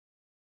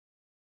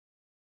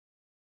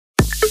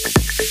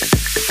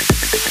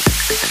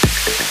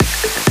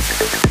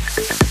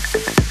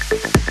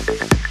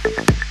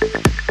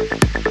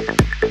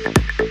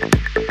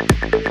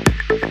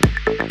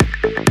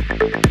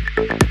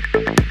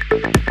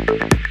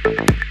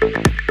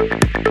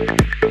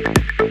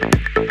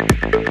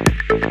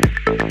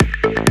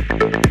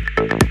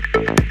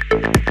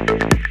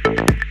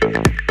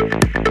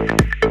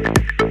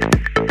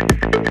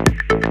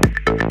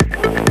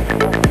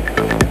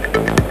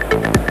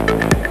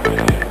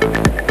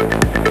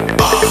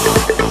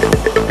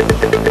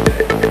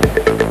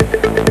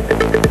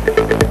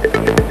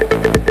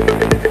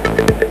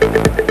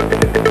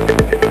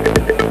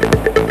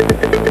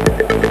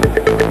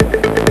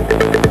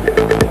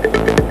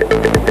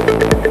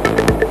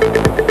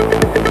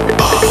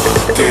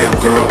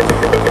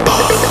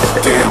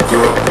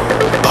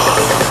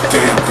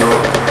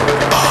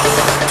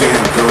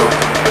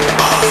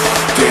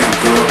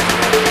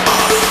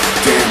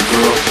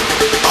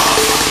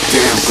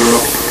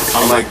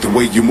I like the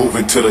way you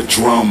moving to the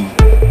drum.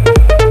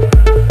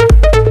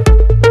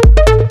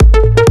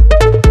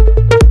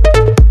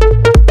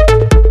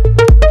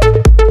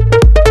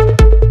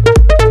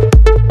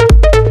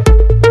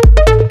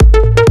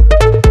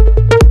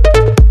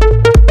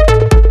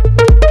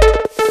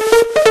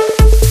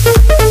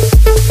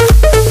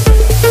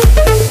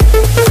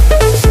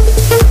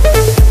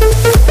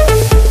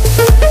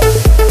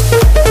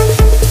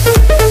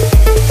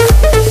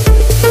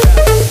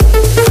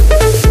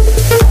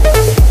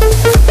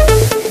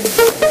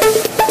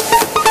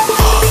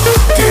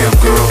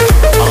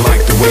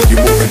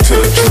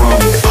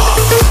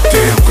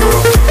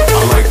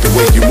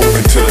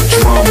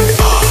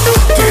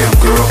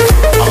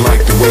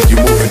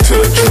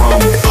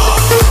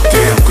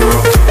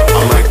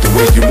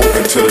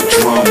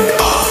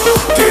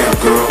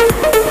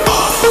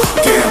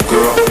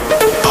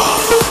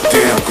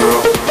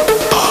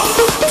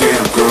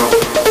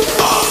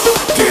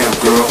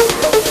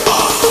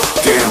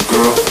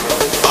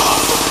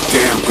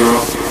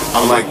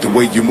 I like the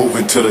way you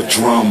moving to the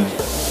drum.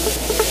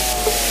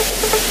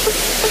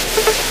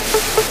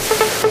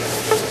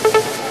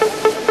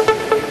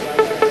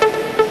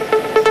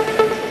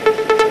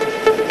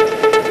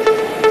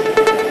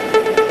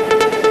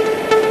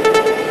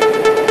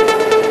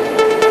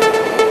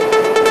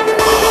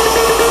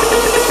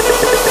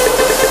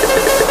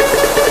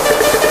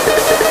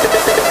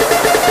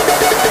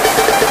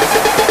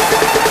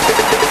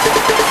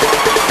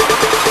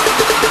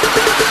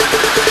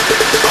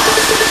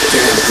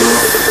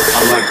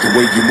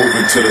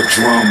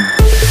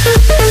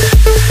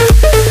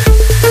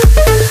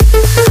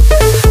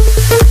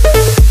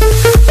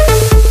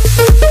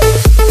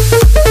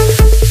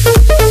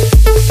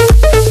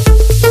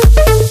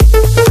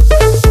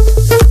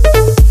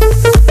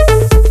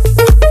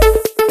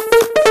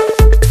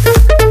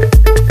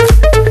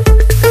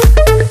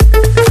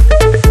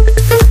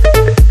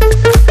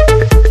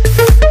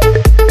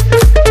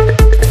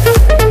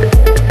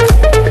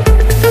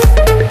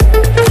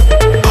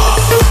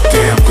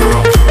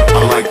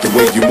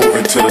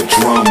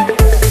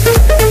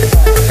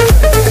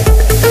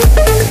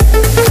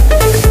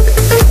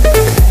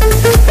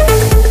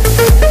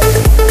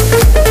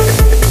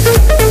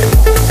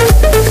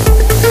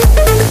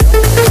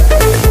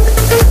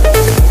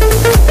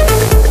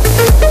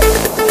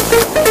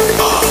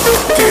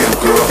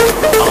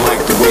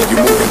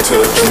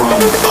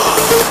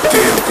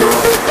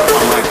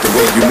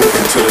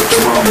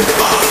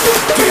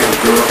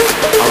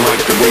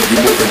 The way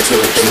you moving to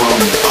the drum.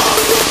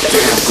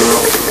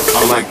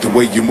 I like the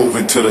way you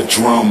moving to the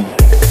drum.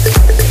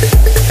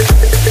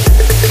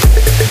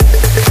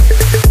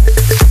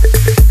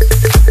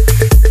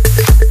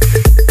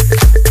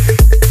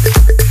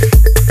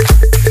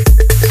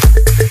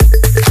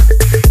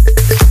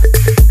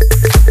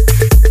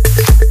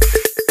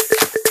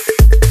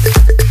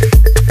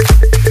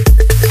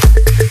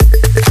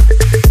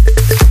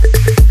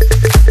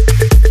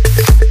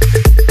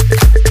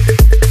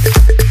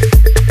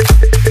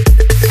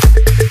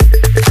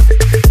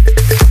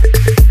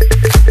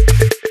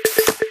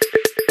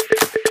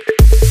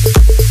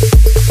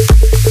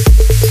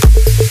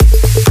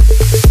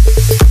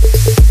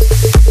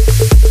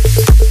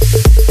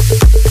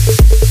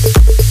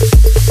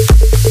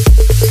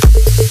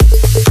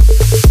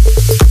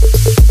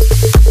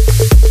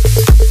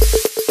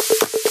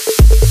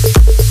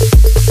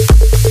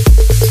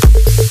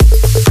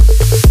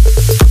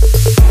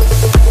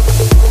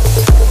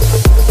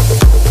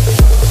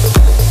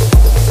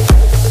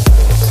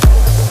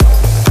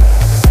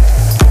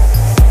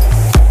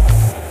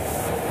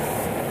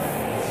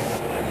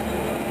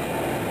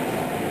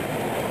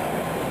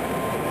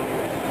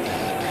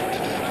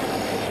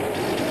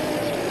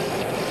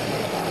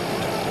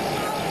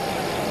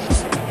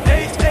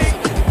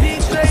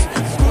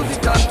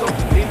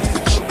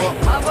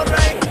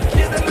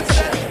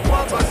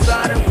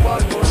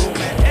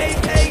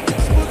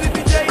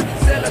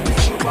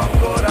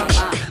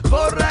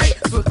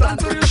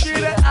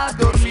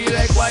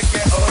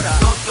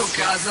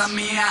 Casa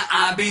mia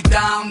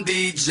abita un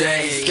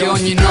DJ che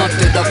ogni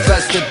notte da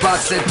feste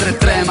pazze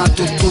 3-3 ma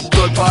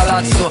tutto il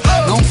palazzo.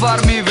 Non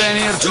farmi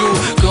venir giù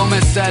come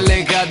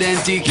stelle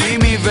cadenti, chi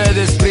mi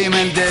vede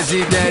esprime il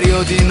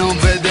desiderio di non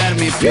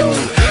vedermi più.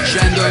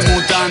 Scendo in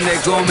mutande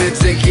come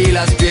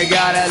Zechila a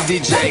spiegare al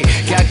DJ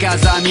che a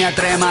casa mia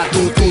trema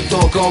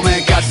tutto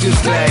come Cassius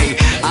Clay.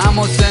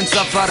 Amo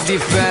senza far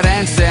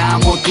differenze,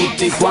 amo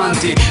tutti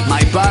quanti, ma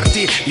i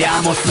party li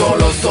amo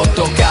solo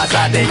sotto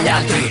casa degli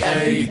altri.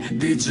 Ehi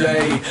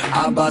DJ,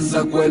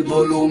 abbassa quel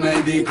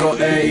volume, dico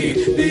ehi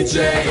DJ,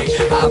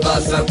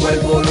 abbassa quel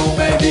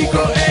volume,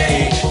 dico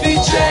ehi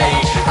DJ,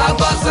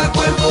 abbassa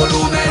quel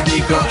volume,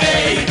 dico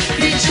ehi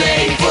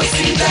DJ,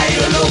 fossi te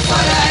io lo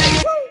farei.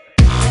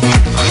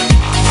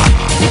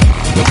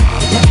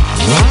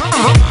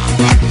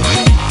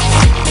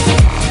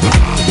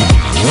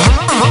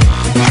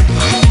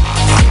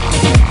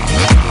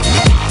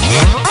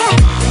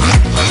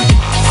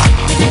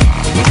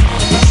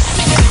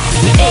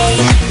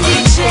 Ehi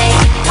DJ,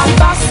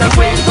 abbassa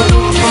quel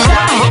volume,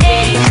 dai,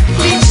 ehi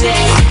DJ,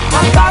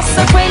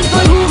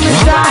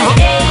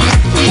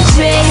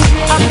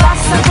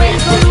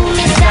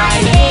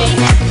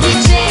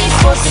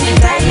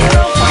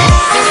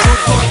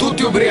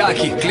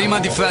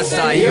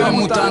 festa, io in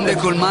mutande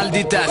col mal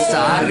di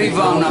testa.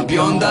 Arriva una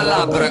bionda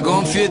labbra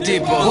gonfie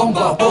tipo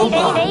pompa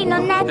pompa. Ehi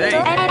nonnetto,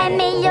 è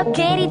meglio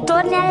che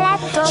ritorni a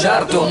letto.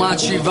 Certo, ma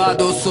ci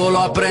vado solo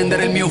a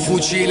prendere il mio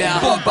fucile a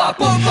pompa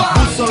pompa.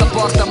 Busso alla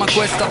porta ma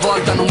questa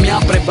volta non mi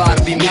apre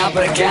Barbie, mi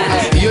apre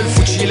Ken. Io e il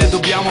fucile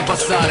dobbiamo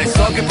passare,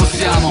 so che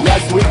possiamo.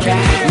 Yes we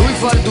can. Lui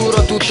fa il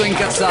duro tutto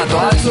incazzato,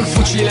 alzo il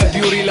fucile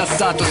più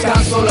rilassato.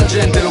 Scanso la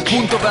gente, lo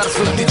punto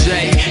verso il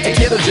DJ e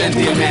chiedo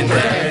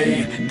gentilmente: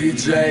 ehi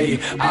DJ,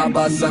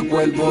 abbassa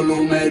quel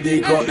volume,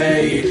 dico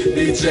ehi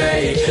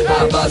DJ,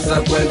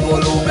 abbassa quel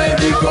volume,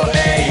 dico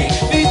ehi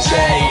DJ,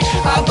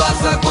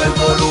 abbassa quel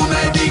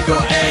volume, dico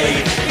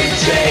ehi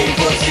DJ,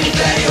 fossi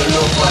te io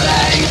lo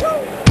farei.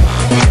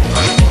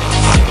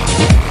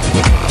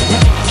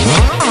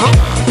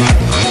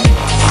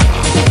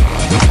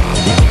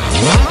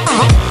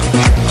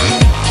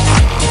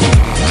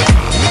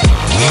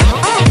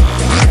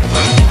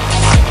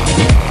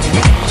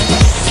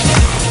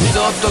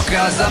 Sotto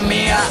casa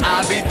mia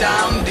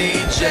abita un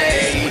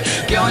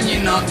DJ che ogni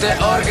notte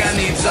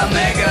organizza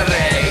mega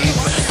rave.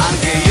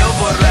 Anche io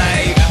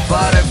vorrei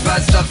fare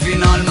festa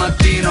fino al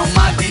mattino,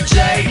 ma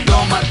DJ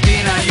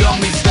domattina io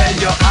mi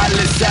sveglio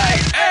alle 6.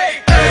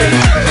 Ehi, ehi,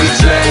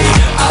 DJ,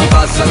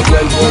 abbassa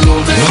quel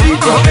volume,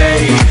 dico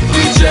ehi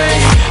DJ,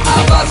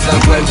 abbassa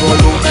quel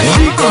volume,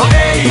 dico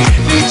ehi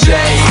DJ,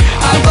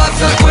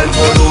 abbassa quel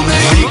volume,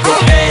 dico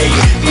ehi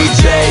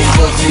DJ,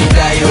 fossi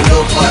te io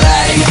lo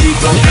farei,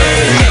 dico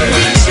ehi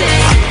DJ,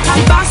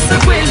 abbassa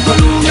quel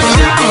volume,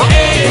 dai.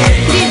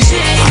 DJ,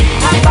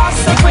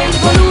 abbassa quel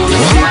volume,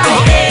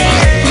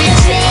 dai.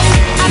 DJ,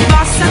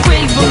 abbassa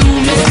quel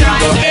volume,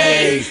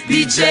 dai.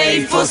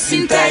 DJ, fossi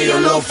in te io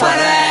lo farei.